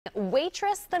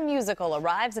Waitress the musical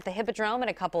arrives at the Hippodrome in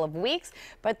a couple of weeks,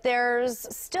 but there's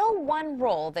still one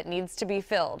role that needs to be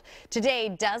filled. Today,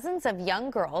 dozens of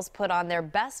young girls put on their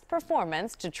best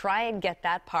performance to try and get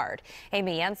that part.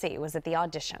 Amy Yancey was at the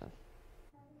audition.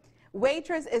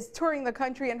 Waitress is touring the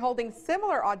country and holding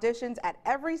similar auditions at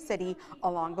every city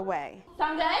along the way.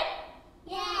 Sound good?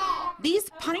 Yeah.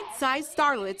 These pint-sized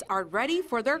starlets are ready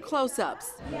for their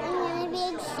close-ups. I'm gonna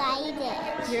be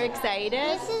excited. You're excited?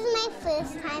 This is my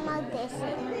first time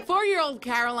auditioning. 4-year-old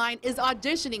Caroline is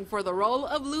auditioning for the role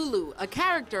of Lulu, a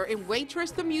character in Waitress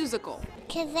the musical.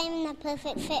 Because I'm the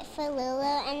perfect fit for Lulu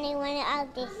and I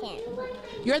want to audition.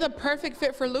 You're the perfect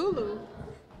fit for Lulu?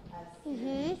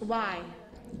 Why?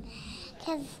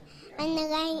 Because I'm the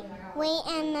right weight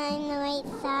and I'm the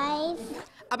right size.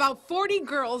 About 40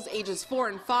 girls ages 4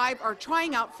 and 5 are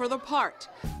trying out for the part.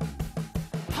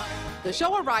 The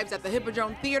show arrives at the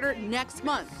Hippodrome Theater next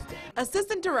month.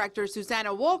 Assistant Director Susanna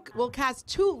Wolk will cast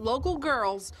 2 local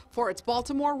girls for its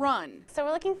Baltimore run. So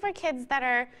we're looking for kids that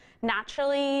are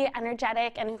naturally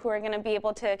energetic and who are going to be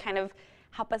able to kind of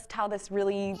help us tell this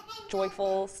really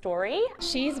joyful story.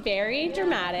 She's very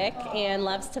dramatic and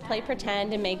loves to play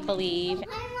pretend and make believe.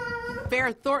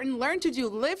 Bear Thornton learned to do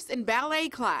lifts in ballet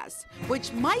class,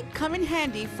 which might come in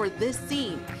handy for this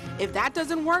scene. If that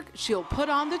doesn't work, she'll put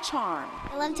on the charm.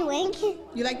 I love to wink.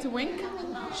 You like to wink?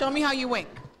 Show me how you wink.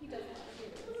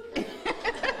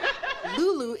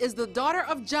 Lulu is the daughter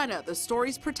of Jenna, the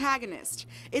story's protagonist.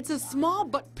 It's a small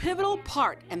but pivotal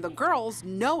part, and the girls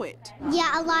know it.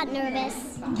 Yeah, a lot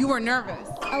nervous. You were nervous.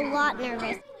 A lot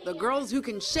nervous. The girls who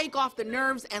can shake off the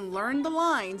nerves and learn the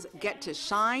lines get to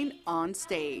shine on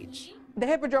stage. The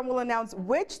Hippodrome will announce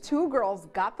which 2 girls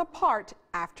got the part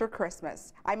after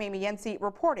Christmas. I'm Amy Yancey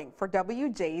reporting for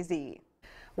WJZ.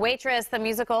 Waitress the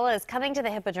musical is coming to the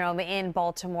Hippodrome in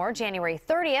Baltimore January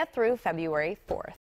 30th through February 4th.